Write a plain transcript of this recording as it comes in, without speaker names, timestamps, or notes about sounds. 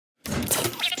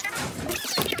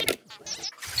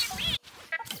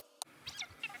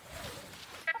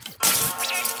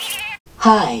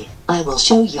Hi, I will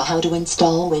show you how to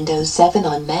install Windows 7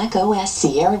 on macOS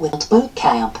Sierra without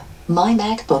bootcamp. My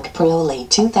MacBook Pro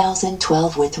late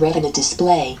 2012 with retina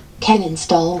display can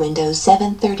install Windows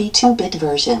 7 32-bit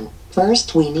version.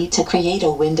 First we need to create a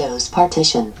Windows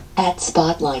partition. At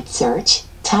Spotlight Search,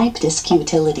 type Disk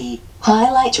Utility.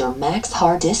 Highlight your Mac's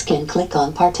hard disk and click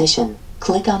on Partition.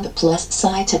 Click on the plus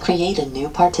sign to create a new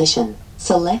partition.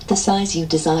 Select the size you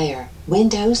desire.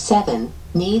 Windows 7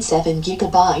 needs 7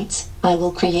 GB. I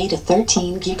will create a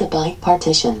 13 GB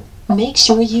partition. Make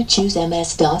sure you choose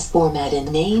MS-DOS format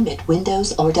and name it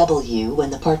Windows or W. When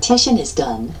the partition is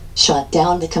done, shut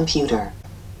down the computer.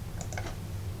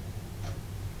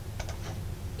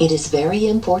 It is very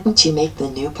important to make the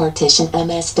new partition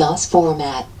MS-DOS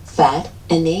format, FAT,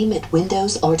 and name it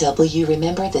Windows or W.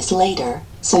 Remember this later,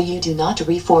 so you do not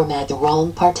reformat the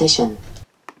wrong partition.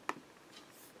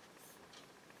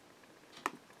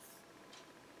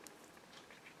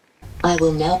 I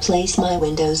will now place my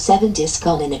Windows 7 disk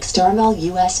on an external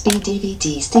USB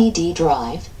DVD CD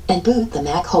drive, and boot the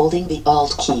Mac holding the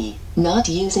Alt key. Not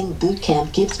using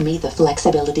bootcamp gives me the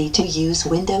flexibility to use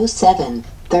Windows 7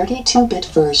 32-bit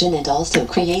version and also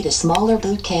create a smaller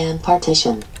bootcamp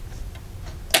partition.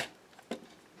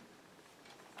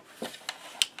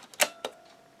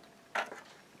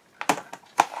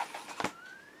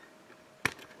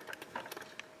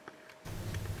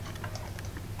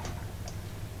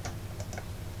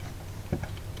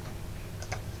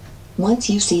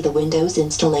 Once you see the Windows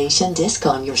installation disk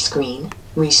on your screen,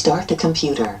 restart the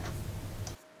computer.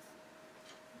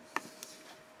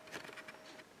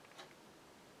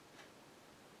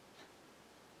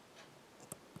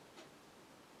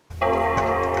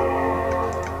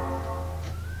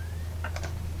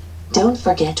 Don't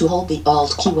forget to hold the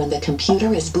Alt key when the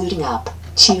computer is booting up.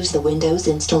 Choose the Windows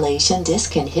installation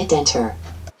disk and hit Enter.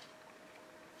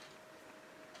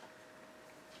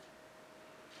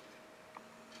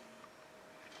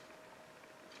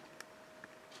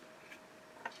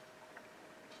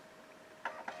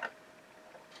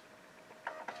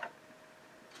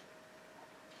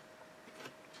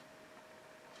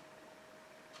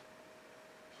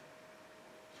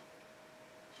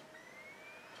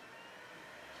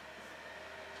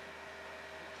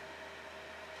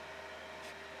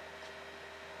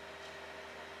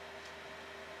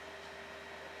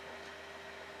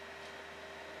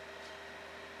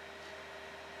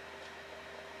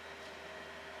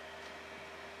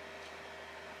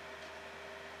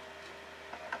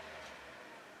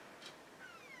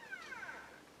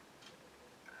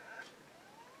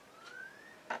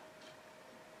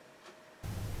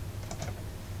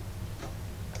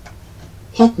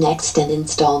 Hit Next and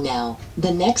install now.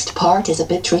 The next part is a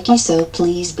bit tricky, so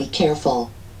please be careful.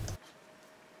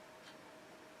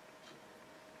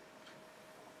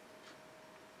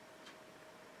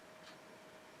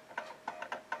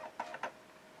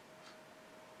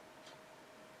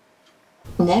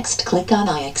 Next, click on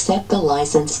I accept the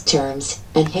license terms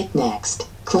and hit Next.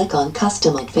 Click on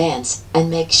Custom Advanced and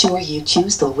make sure you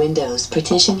choose the Windows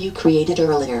partition you created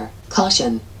earlier.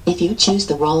 Caution: if you choose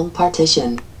the wrong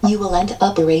partition, you will end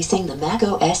up erasing the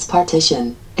macOS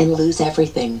partition and lose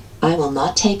everything. I will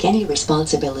not take any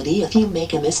responsibility if you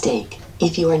make a mistake.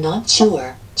 If you are not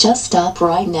sure, just stop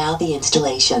right now the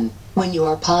installation. When you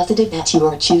are positive that you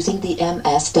are choosing the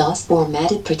MS-DOS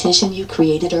formatted partition you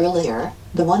created earlier,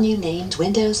 the one you named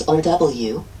Windows or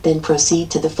W, then proceed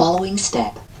to the following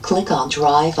step. Click on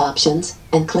Drive Options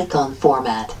and click on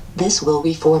Format. This will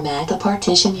reformat the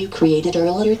partition you created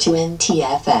earlier to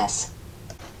NTFS.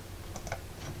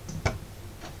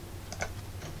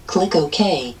 Click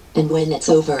OK, and when it's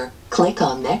over, click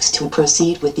on Next to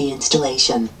proceed with the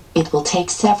installation. It will take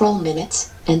several minutes,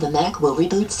 and the Mac will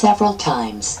reboot several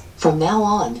times. From now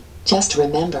on, just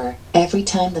remember, every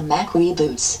time the Mac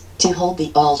reboots, to hold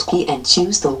the Alt key and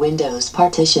choose the Windows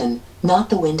partition, not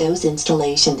the Windows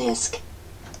installation disk.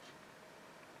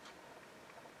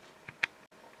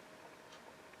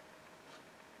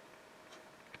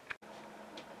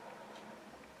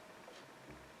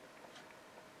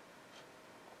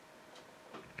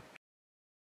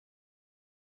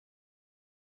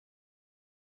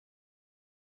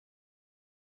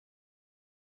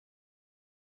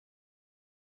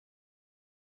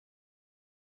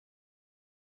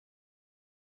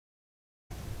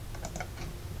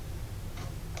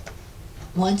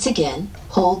 Once again,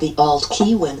 hold the Alt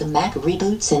key when the Mac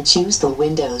reboots and choose the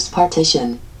Windows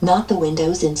partition, not the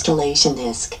Windows installation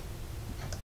disk.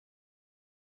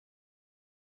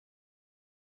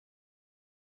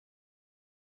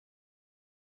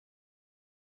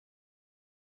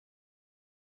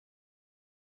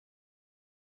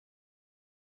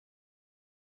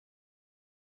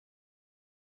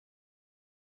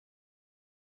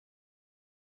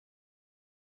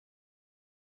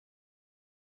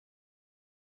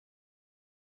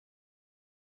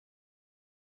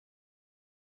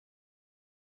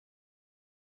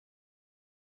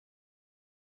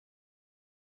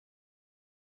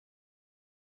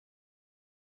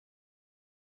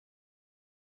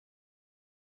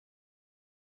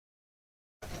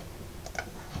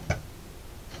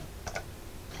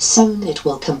 Soon it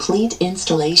will complete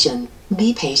installation.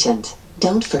 Be patient.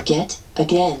 Don't forget,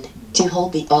 again, to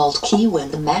hold the Alt key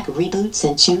when the Mac reboots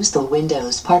and choose the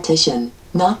Windows partition,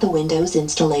 not the Windows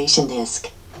installation disk.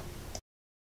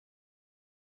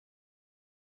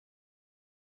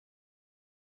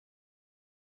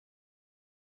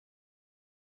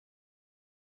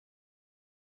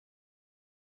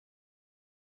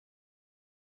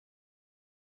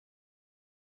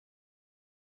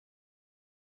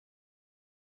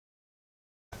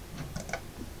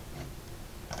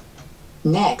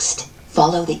 Next,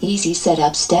 follow the easy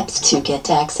setup steps to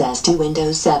get access to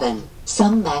Windows 7.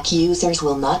 Some Mac users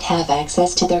will not have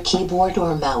access to their keyboard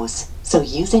or mouse, so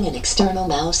using an external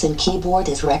mouse and keyboard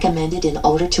is recommended in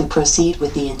order to proceed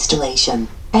with the installation.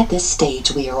 At this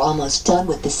stage we are almost done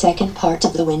with the second part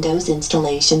of the Windows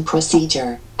installation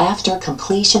procedure. After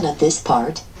completion of this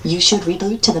part, you should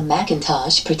reboot to the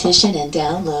Macintosh partition and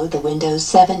download the Windows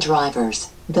 7 drivers.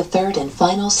 The third and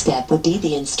final step would be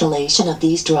the installation of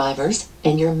these drivers,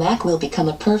 and your Mac will become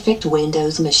a perfect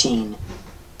Windows machine.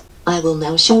 I will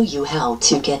now show you how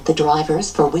to get the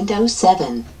drivers for Windows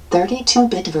 7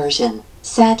 32-bit version.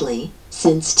 Sadly,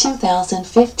 since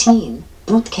 2015,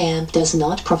 BootCamp does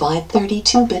not provide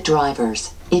 32-bit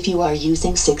drivers. If you are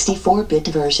using 64-bit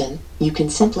version, you can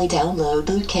simply download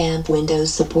BootCamp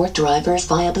Windows support drivers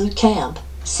via BootCamp,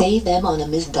 save them on a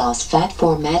MS-DOS FAT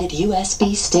formatted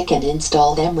USB stick and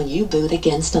install them when you boot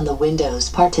against on the Windows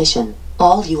partition.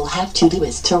 All you will have to do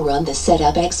is to run the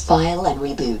setupx file and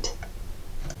reboot.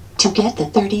 To get the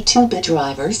 32-bit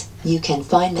drivers, you can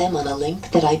find them on a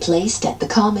link that I placed at the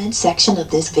comment section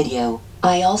of this video.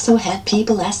 I also had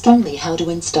people asking me how to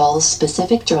install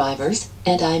specific drivers,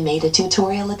 and I made a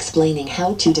tutorial explaining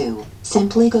how to do.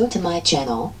 Simply go to my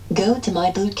channel, go to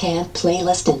my BootCamp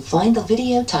playlist and find the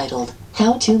video titled,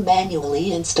 How to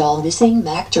Manually Install Missing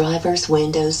Mac Drivers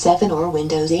Windows 7 or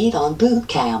Windows 8 on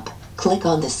BootCamp. Click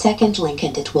on the second link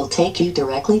and it will take you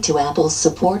directly to Apple's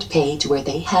support page where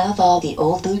they have all the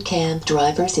old BootCamp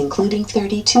drivers including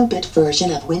 32-bit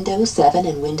version of Windows 7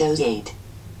 and Windows 8.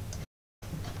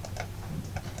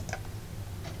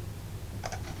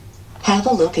 Have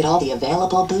a look at all the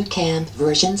available BootCamp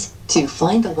versions to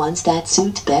find the ones that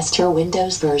suit best your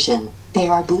Windows version.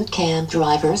 There are BootCamp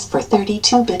drivers for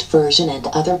 32-bit version and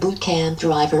other BootCamp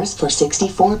drivers for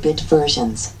 64-bit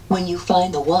versions. When you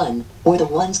find the one, or the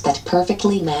ones that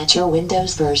perfectly match your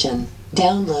Windows version,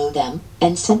 download them,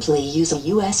 and simply use a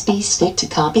USB stick to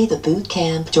copy the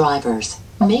BootCamp drivers.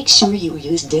 Make sure you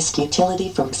use Disk Utility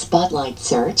from Spotlight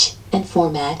Search, and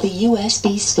format the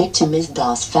USB stick to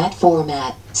MS-DOS FAT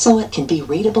format, so it can be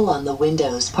readable on the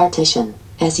Windows partition.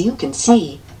 As you can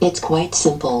see, it's quite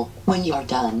simple. When you're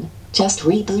done, just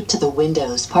reboot to the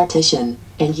Windows partition,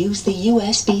 and use the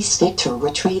USB stick to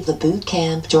retrieve the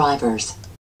BootCamp drivers.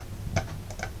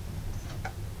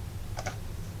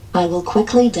 I will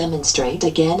quickly demonstrate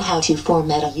again how to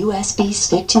format a USB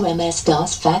stick to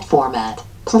MS-DOS FAT format.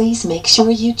 Please make sure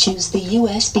you choose the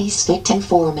USB stick to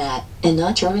format, and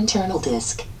not your internal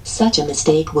disk. Such a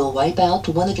mistake will wipe out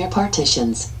one of your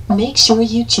partitions. Make sure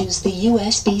you choose the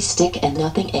USB stick and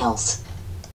nothing else.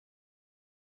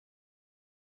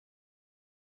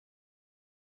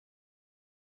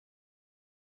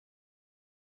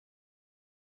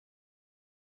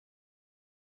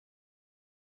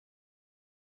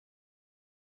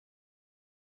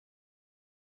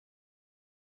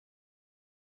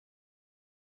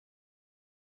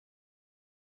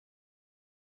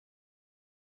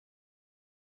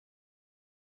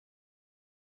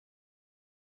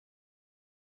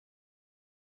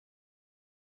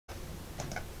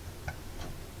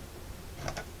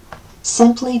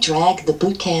 Simply drag the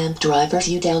BootCamp drivers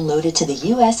you downloaded to the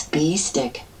USB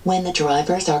stick. When the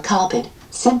drivers are copied,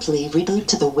 simply reboot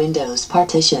to the Windows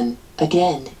partition,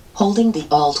 again, holding the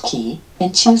Alt key,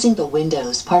 and choosing the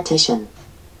Windows partition.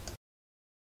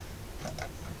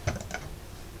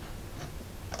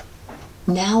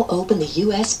 Now open the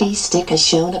USB stick as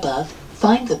shown above,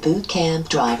 find the BootCamp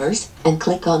drivers, and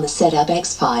click on the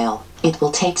setupx file. It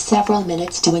will take several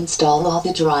minutes to install all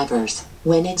the drivers.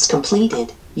 When it's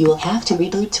completed, you will have to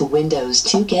reboot to Windows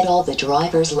to get all the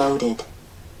drivers loaded.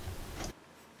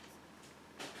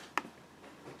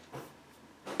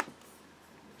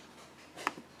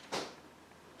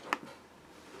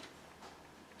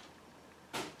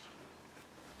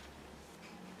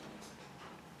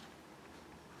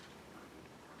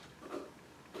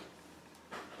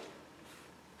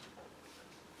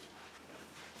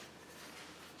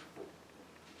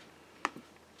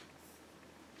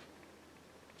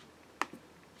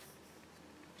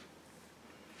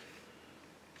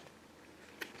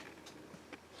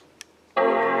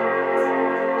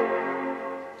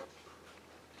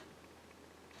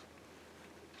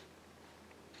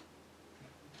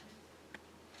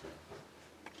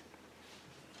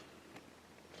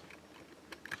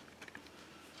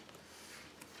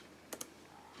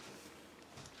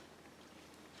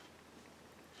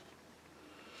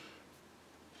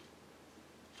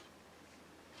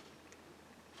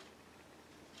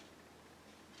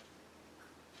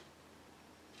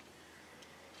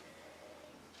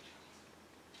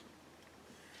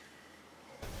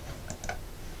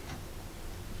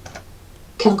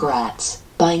 Congrats!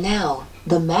 By now,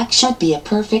 the Mac should be a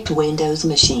perfect Windows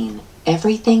machine.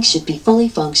 Everything should be fully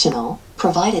functional,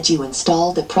 provided you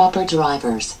install the proper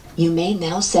drivers. You may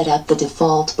now set up the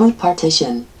default boot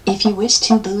partition. If you wish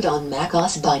to boot on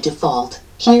macOS by default,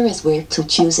 here is where to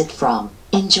choose it from.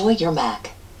 Enjoy your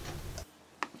Mac.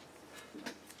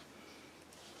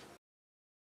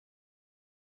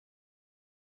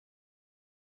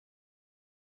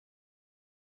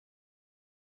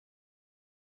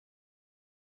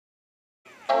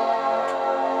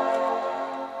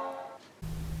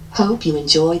 Hope you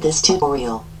enjoy this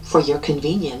tutorial. For your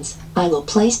convenience, I will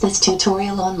place this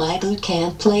tutorial on my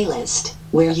bootcamp playlist,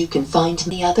 where you can find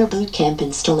the other bootcamp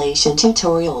installation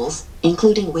tutorials,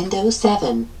 including Windows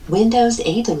 7, Windows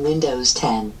 8 and Windows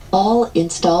 10, all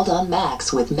installed on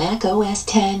Macs with macOS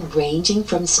 10 ranging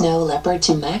from Snow Leopard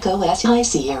to macOS High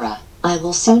Sierra. I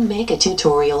will soon make a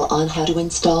tutorial on how to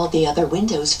install the other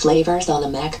Windows flavors on a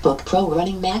MacBook Pro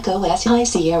running macOS High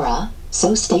Sierra,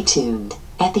 so stay tuned.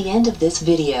 At the end of this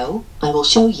video, I will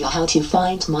show you how to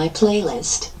find my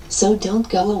playlist, so don't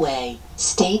go away,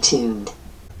 stay tuned.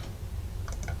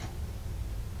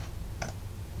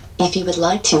 If you would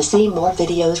like to see more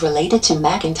videos related to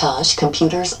Macintosh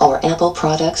computers or Apple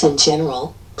products in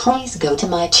general, please go to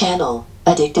my channel,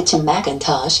 Addicted to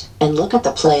Macintosh, and look at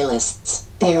the playlists.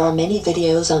 There are many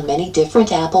videos on many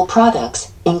different Apple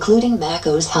products, including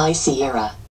macOS High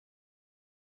Sierra.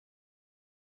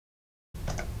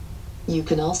 You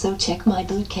can also check my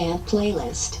bootcamp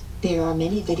playlist. There are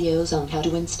many videos on how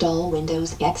to install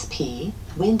Windows XP,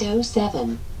 Windows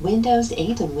 7, Windows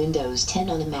 8 and Windows 10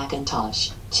 on a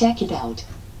Macintosh. Check it out.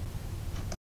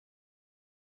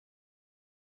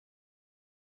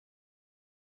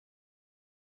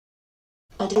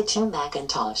 Addicted to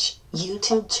Macintosh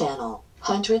YouTube channel.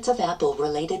 Hundreds of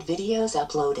Apple-related videos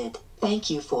uploaded. Thank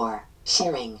you for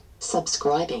sharing,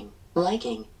 subscribing,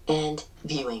 liking, and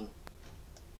viewing.